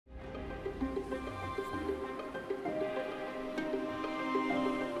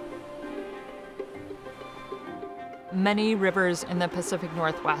Many rivers in the Pacific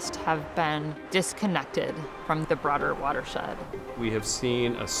Northwest have been disconnected from the broader watershed. We have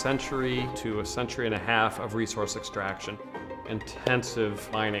seen a century to a century and a half of resource extraction, intensive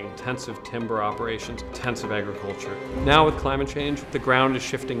mining, intensive timber operations, intensive agriculture. Now with climate change, the ground is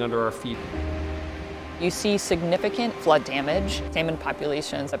shifting under our feet. You see significant flood damage. Salmon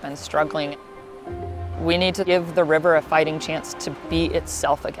populations have been struggling. We need to give the river a fighting chance to be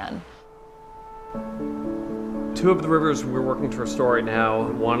itself again. Two of the rivers we're working to restore right now,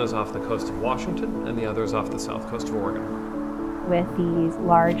 one is off the coast of Washington and the other is off the south coast of Oregon. With these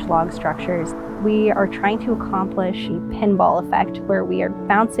large log structures, we are trying to accomplish a pinball effect where we are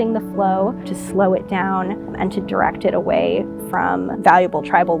bouncing the flow to slow it down and to direct it away from valuable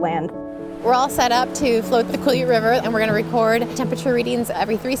tribal land. We're all set up to float the Quileute River, and we're going to record temperature readings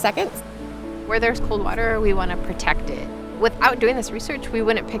every 3 seconds. Where there's cold water, we want to protect it. Without doing this research, we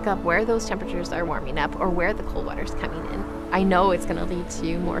wouldn't pick up where those temperatures are warming up or where the cold water's coming in. I know it's going to lead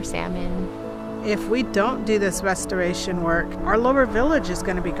to more salmon. If we don't do this restoration work, our lower village is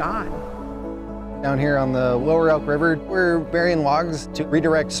going to be gone. Down here on the Lower Elk River, we're burying logs to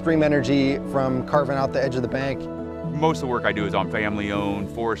redirect stream energy from carving out the edge of the bank. Most of the work I do is on family-owned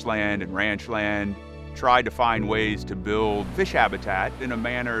forest land and ranch land. Try to find ways to build fish habitat in a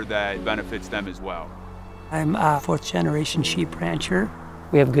manner that benefits them as well. I'm a fourth-generation sheep rancher.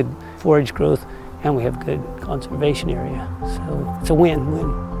 We have good forage growth and we have good conservation area, so it's a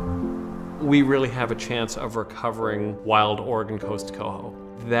win-win. We really have a chance of recovering wild Oregon coast coho.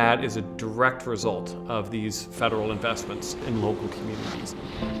 That is a direct result of these federal investments in local communities.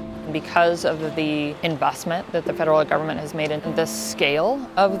 Because of the investment that the federal government has made, and the scale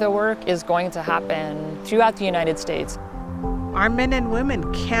of the work is going to happen throughout the United States. Our men and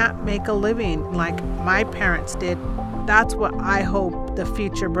women can't make a living like my parents did. That's what I hope the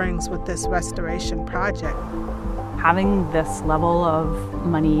future brings with this restoration project. Having this level of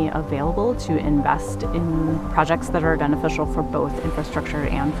money available to invest in projects that are beneficial for both infrastructure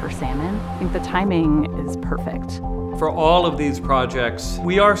and for salmon, I think the timing is perfect. For all of these projects,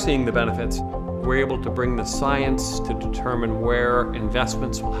 we are seeing the benefits. We're able to bring the science to determine where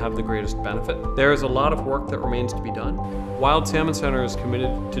investments will have the greatest benefit. There is a lot of work that remains to be done. Wild Salmon Center is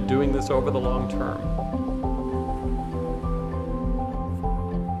committed to doing this over the long term.